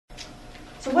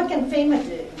So what can FEMA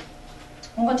do?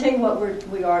 Well, I'll tell you what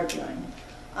we are doing.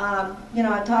 You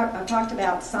know, I talked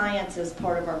about science as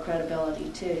part of our credibility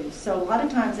too. So a lot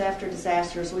of times after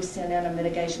disasters, we send in a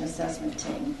mitigation assessment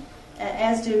team,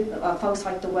 as do folks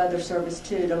like the Weather Service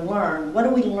too, to learn. What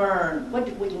do we learn? What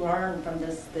did we learn from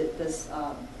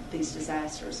these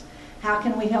disasters? How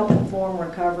can we help inform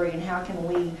recovery, and how can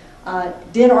we,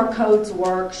 did our codes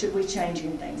work? Should we change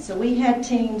anything? So we had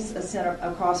teams sent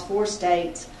across 4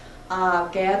 states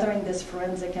gathering this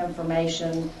forensic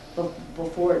information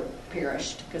before it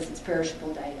perished, because it's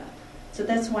perishable data. So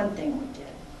that's one thing we did.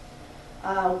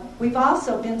 We've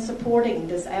also been supporting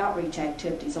this outreach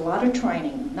activities, a lot of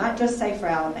training, not just Safer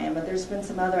Alabama. There's been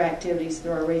some other activities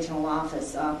through our regional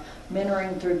office,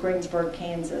 mentoring through Greensburg,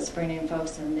 Kansas, bringing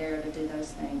folks in there to do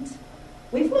those things.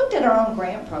 We've looked at our own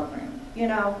grant program. You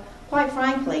know, quite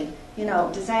frankly, you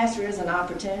know, disaster is an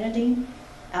opportunity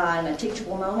and a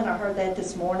teachable moment. I heard that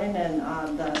this morning in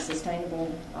the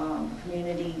Sustainable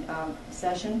Community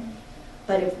session.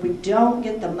 But if we don't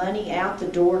get the money out the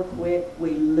door quick,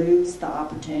 we lose the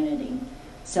opportunity.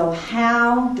 So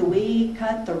how do we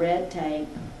cut the red tape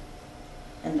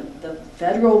and the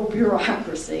federal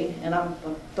bureaucracy? And I'm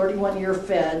a 31-year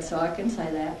Fed, so I can say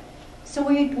that. So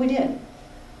we did.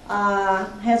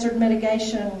 Hazard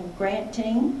mitigation grant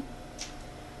team,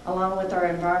 along with our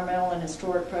environmental and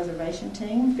historic preservation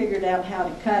team, figured out how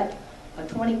to cut a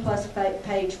 20-plus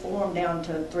page form down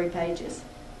to 3 pages.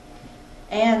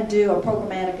 And do a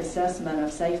programmatic assessment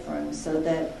of safe rooms so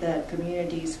that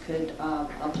communities could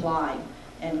apply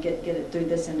and get it through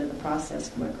this end of the process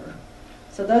quicker.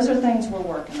 So those are things we're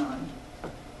working on.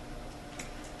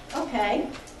 Okay.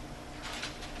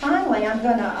 Finally, I'm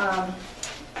going to,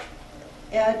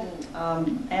 Ed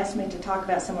asked me to talk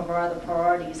about some of our other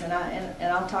priorities, and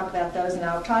I'll talk about those, and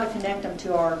I'll try to connect them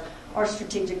to our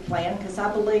strategic plan, because I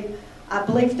believe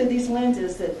through these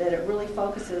lenses that it really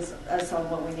focuses us on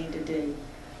what we need to do.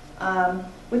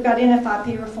 We've got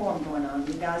NFIP reform going on.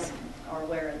 You guys are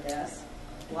aware of this.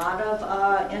 A lot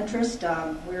of interest.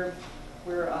 We're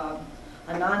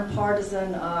a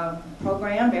nonpartisan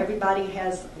program. Everybody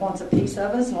wants a piece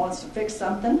of us and wants to fix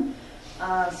something.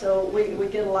 So we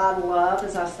get a lot of love,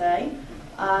 as I say.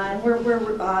 And we're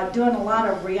doing a lot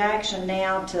of reaction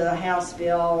now to the House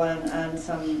bill and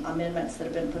some amendments that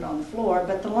have been put on the floor.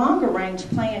 But the longer range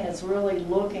plan is really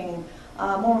looking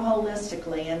more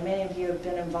holistically, and many of you have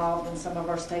been involved in some of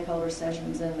our stakeholder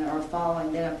sessions and are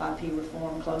following the NFIP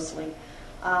reform closely.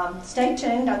 Stay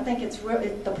tuned. I think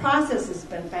the process has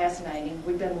been fascinating.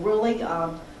 We've been really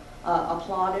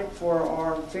applauded for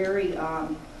our very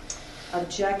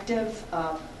objective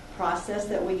process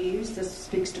that we use. This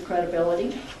speaks to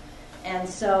credibility. And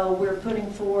so we're putting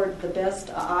forward the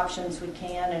best options we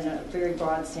can in a very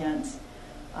broad sense.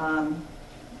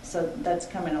 So that's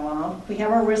coming along. We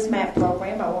have our risk map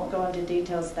program. I won't go into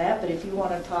details of that, but if you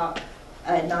want to talk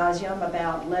ad nauseum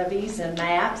about levees and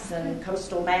maps and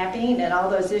coastal mapping and all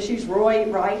those issues, Roy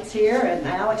Wright's here, and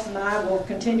Alex and I will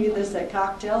continue this at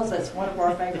cocktails. That's one of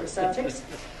our favorite subjects.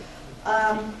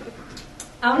 I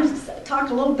want to talk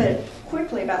a little bit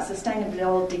quickly about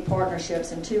sustainability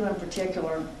partnerships, and 2 in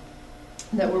particular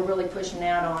that we're really pushing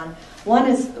out on. One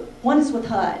is with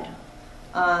HUD.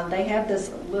 They have this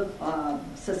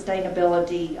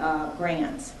sustainability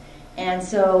grants. And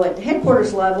so at the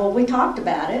headquarters level, we talked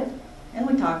about it, and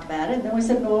then we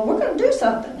said, well, we're going to do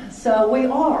something. So we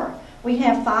are. We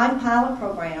have 5 pilot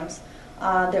programs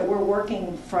that we're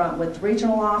working with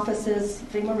regional offices,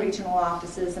 FEMA regional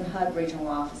offices, and HUD regional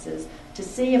offices to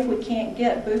see if we can't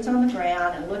get boots on the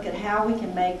ground and look at how we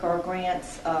can make our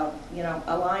grants,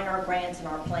 align our grants and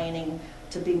our planning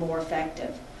to be more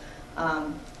effective.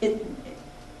 And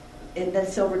then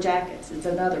Silver Jackets is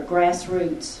another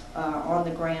grassroots, on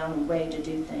the ground way to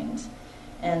do things.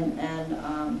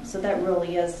 And so that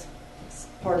really is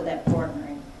part of that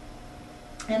partnering.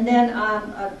 And then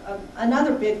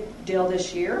another big deal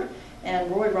this year,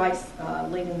 and Roy Wright's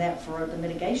leading that for the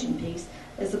mitigation piece,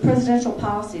 is the Presidential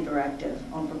Policy Directive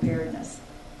on Preparedness.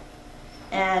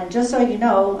 And just so you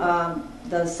know,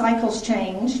 the cycle's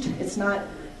changed. It's not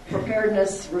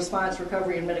preparedness, response,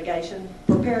 recovery, and mitigation.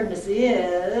 Preparedness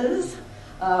is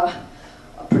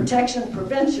protection,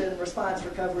 prevention, response,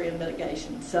 recovery, and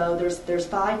mitigation. So there's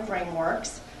 5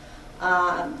 frameworks.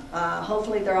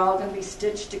 Hopefully they're all going to be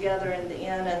stitched together in the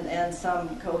end and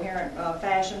some coherent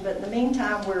fashion. But in the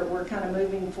meantime, we're kind of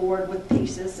moving forward with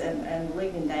pieces and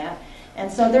leading that. And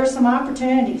so there's some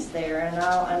opportunities there. And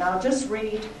I'll just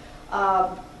read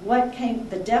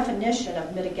the definition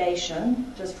of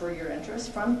mitigation, just for your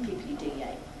interest, from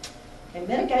PPDA. And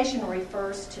mitigation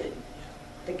refers to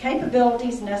the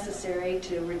capabilities necessary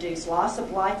to reduce loss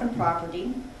of life and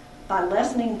property by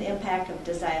lessening the impact of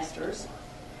disasters.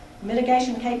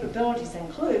 Mitigation capabilities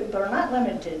include, but are not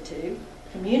limited to,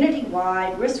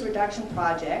 community-wide risk reduction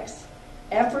projects,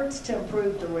 efforts to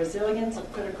improve the resilience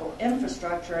of critical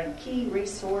infrastructure and key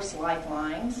resource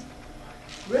lifelines,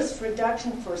 risk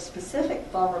reduction for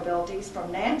specific vulnerabilities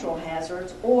from natural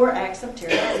hazards or acts of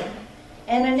terrorism,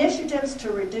 and initiatives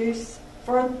to reduce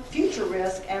future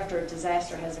risk after a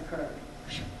disaster has occurred.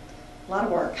 A lot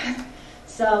of work.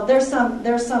 So there's some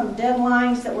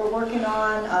deadlines that we're working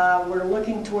on. We're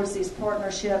looking towards these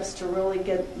partnerships to really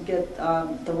get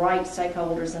the right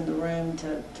stakeholders in the room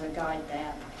to guide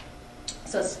that.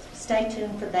 So stay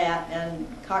tuned for that, and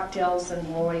Cocktails and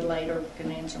Roy later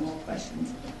can answer more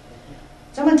questions.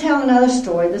 So I'm going to tell another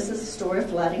story. This is a story of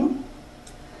flooding.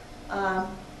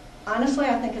 Honestly,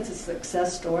 I think it's a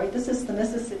success story. This is the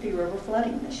Mississippi River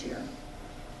flooding this year.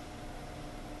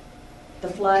 The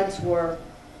floods were,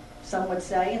 some would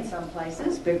say in some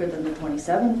places, bigger than the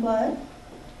 27 flood,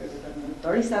 bigger than the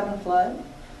 37 flood,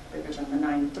 bigger than the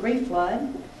 93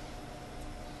 flood.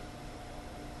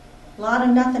 A lot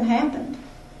of nothing happened,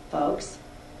 folks.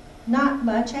 Not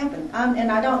much happened.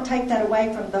 And I don't take that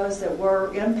away from those that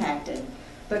were impacted.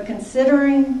 But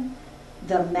considering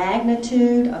the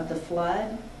magnitude of the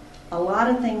flood, a lot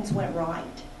of things went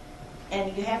right.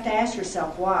 And you have to ask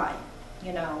yourself why.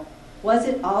 You know, was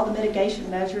it all the mitigation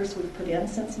measures we've put in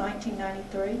since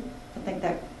 1993? I think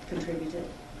that contributed.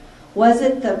 Was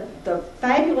it the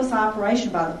fabulous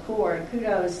operation by the Corps, and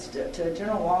kudos to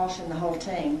General Walsh and the whole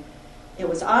team. It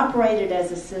was operated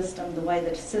as a system the way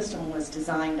that the system was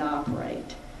designed to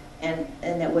operate. And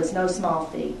it was no small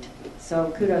feat.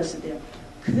 So kudos to them.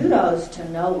 Kudos to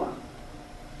NOAA.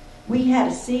 We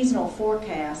had a seasonal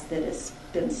forecast that has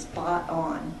been spot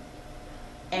on.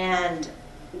 And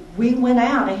we went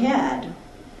out ahead.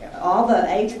 All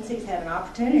the agencies had an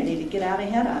opportunity to get out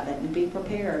ahead of it and be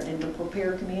prepared and to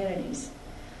prepare communities.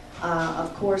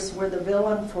 Of course, we're the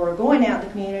villain for going out in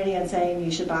the community and saying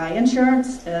you should buy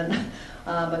insurance, and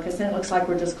because then it looks like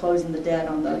we're just closing the debt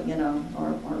on the,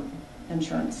 our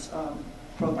insurance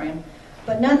program.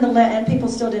 But nonetheless, and people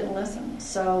still didn't listen.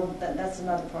 So that's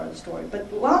another part of the story.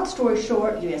 But long story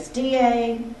short,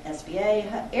 USDA,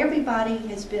 SBA, everybody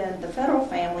has been, the federal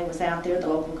family was out there, the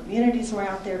local communities were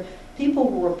out there, people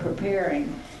were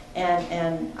preparing,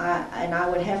 and I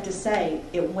would have to say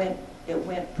it went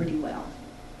pretty well.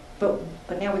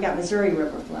 But now we got Missouri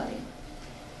River flooding,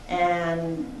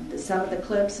 and some of the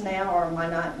clips now are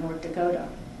Minot, North Dakota.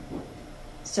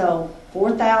 So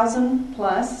 4,000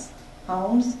 plus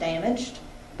homes damaged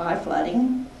by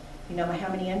flooding. You know how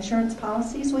many insurance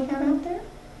policies we have out there?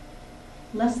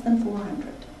 Less than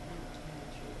 400.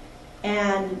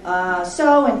 And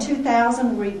so in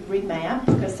 2000 we remapped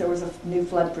because there was a new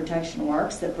flood protection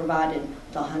works that provided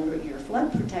the 100-year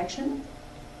flood protection.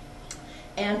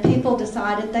 And people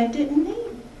decided they didn't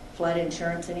need flood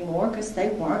insurance anymore because they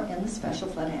weren't in the special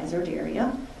flood hazard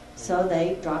area. So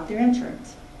they dropped their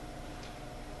insurance.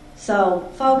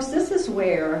 So, folks, this is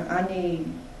where I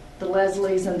need the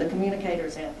Leslies and the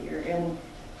communicators out there.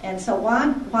 And so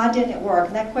why didn't it work?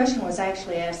 And that question was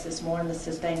actually asked this morning in the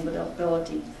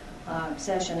sustainability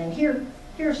session. And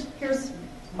here's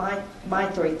my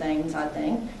three things, I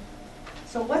think.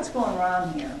 So what's going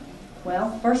wrong here?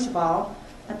 Well, first of all,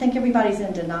 I think everybody's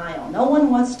in denial. No one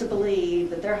wants to believe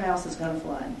that their house is going to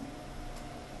flood.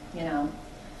 You know,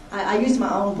 I use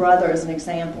my own brother as an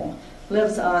example.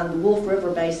 Lives on the Wolf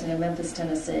River Basin in Memphis,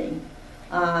 Tennessee.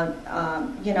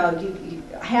 You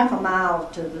half a mile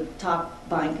to the top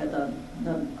bank of the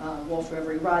Wolf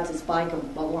River. He rides his bike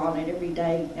along it every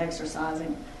day,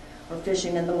 exercising or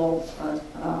fishing in the little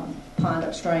pond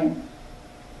upstream.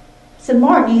 I said,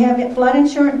 Martin, you have flood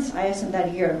insurance? I asked him that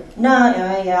a year. No,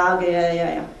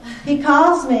 yeah. He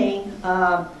calls me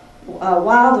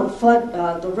while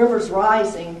the river's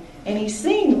rising, and he's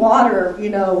seen water,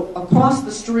 across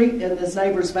the street in his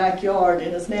neighbor's backyard,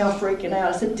 and is now freaking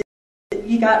out. I said,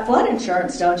 you got flood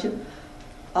insurance, don't you?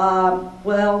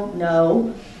 Well,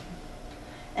 no.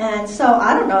 And so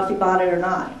I don't know if he bought it or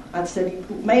not. I said,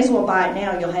 you may as well buy it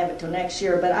now, you'll have it till next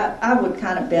year, but I would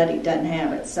kind of bet he doesn't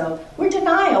have it. So we're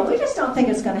denial. We just don't think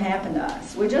it's going to happen to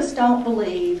us. We just don't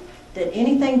believe that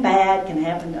anything bad can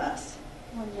happen to us.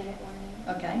 1 minute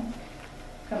warning. Okay.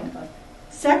 Come on.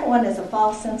 Second one is a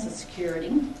false sense of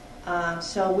security.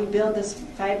 So we build this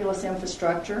fabulous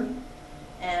infrastructure,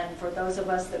 and for those of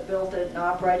us that built it and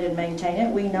operate and maintain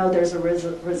it, we know there's a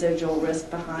residual risk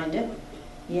behind it.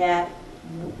 Yet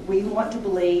we want to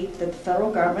believe that the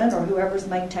federal government or whoever's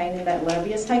maintaining that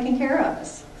levee is taking care of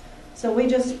us. So we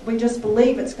just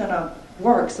believe it's going to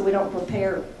work, so we don't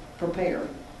prepare.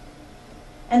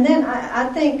 And then I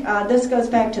think this goes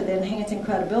back to the enhancing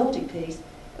credibility piece.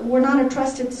 We're not a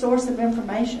trusted source of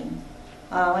information.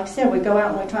 Like I said, we go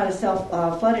out and we try to sell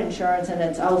flood insurance, and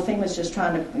it's, FEMA's just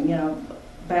trying to,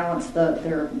 balance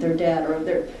their debt, or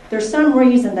there's some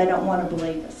reason they don't want to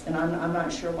believe us, and I'm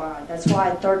not sure why. That's why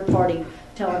a third party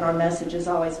telling our message is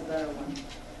always a better one.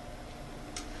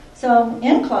 So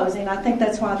in closing, I think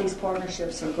that's why these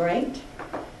partnerships are great.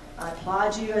 I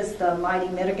applaud you as the mighty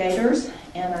mitigators,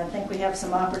 and I think we have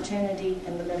some opportunity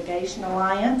in the Mitigation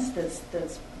Alliance that's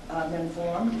been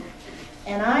formed.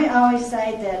 And I always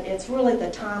say that it's really the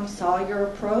Tom Sawyer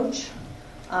approach,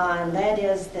 and that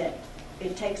is that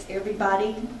it takes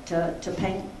everybody to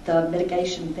paint the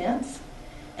mitigation fence.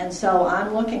 And so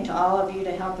I'm looking to all of you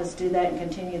to help us do that and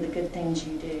continue the good things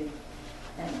you do.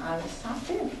 And I will stop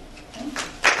there. Thank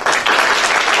you.